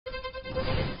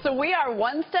So we are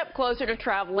one step closer to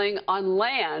traveling on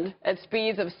land at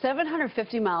speeds of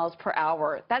 750 miles per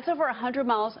hour. That's over 100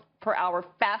 miles per hour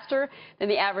faster than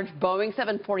the average Boeing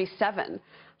 747.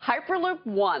 Hyperloop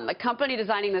One, the company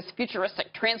designing this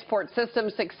futuristic transport system,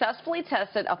 successfully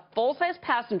tested a full-size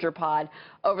passenger pod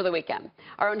over the weekend.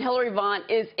 Our own Hillary Vaughn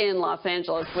is in Los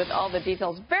Angeles with all the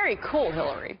details. Very cool,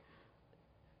 Hillary.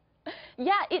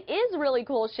 Yeah, it is really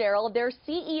cool, Cheryl. Their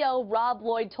CEO, Rob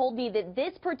Lloyd, told me that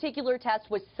this particular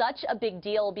test was such a big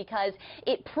deal because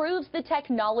it proves the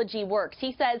technology works.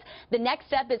 He says the next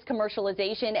step is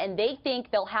commercialization, and they think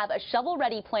they'll have a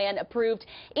shovel-ready plan approved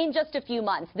in just a few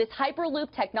months. This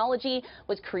Hyperloop technology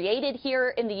was created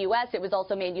here in the U.S. It was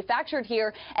also manufactured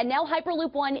here, and now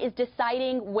Hyperloop One is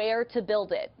deciding where to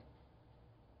build it.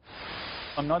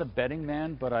 I'm not a betting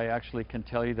man, but I actually can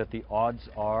tell you that the odds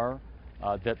are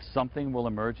that something will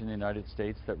emerge in the United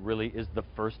States that really is the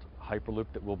first Hyperloop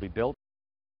that will be built.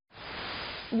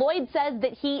 Lloyd says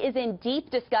that he is in deep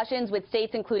discussions with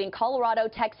states including Colorado,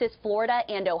 Texas, Florida,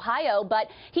 and Ohio, but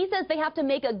he says they have to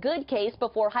make a good case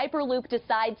before Hyperloop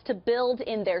decides to build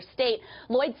in their state.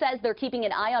 Lloyd says they're keeping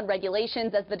an eye on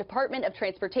regulations as the Department of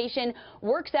Transportation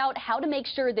works out how to make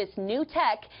sure this new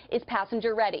tech is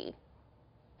passenger ready.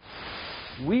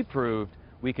 We proved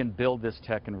we can build this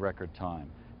tech in record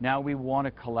time. Now we want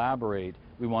to collaborate,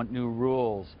 we want new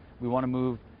rules, we want to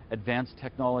move advanced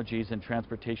technologies in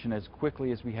transportation as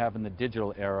quickly as we have in the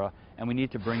digital era, and we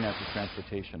need to bring that to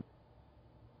transportation.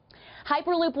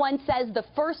 Hyperloop One says the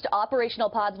first operational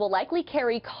pods will likely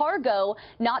carry cargo,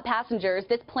 not passengers.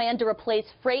 This plan to replace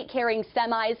freight-carrying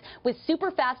semis with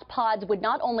super-fast pods would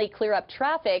not only clear up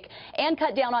traffic and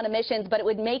cut down on emissions, but it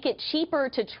would make it cheaper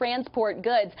to transport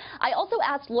goods. I also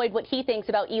asked Lloyd what he thinks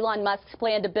about Elon Musk's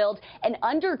plan to build an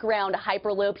underground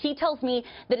Hyperloop. He tells me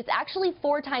that it's actually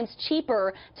 4 times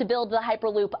cheaper to build the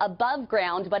Hyperloop above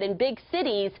ground, but in big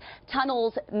cities,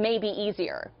 tunnels may be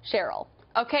easier. Cheryl.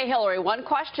 Okay, Hillary, one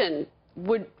question.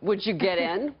 Would you get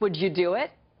in? Would you do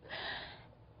it?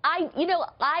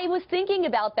 I was thinking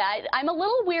about that. I'm a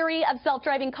little weary of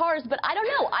self-driving cars, but I don't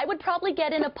know. I would probably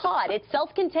get in a pod. It's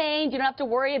self-contained. You don't have to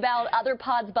worry about other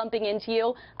pods bumping into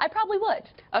you. I probably would.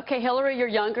 Okay, Hillary, you're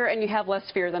younger and you have less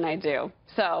fear than I do.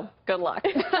 So, good luck.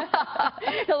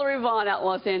 Hillary Vaughn out in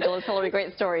Los Angeles. Hillary,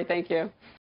 great story. Thank you.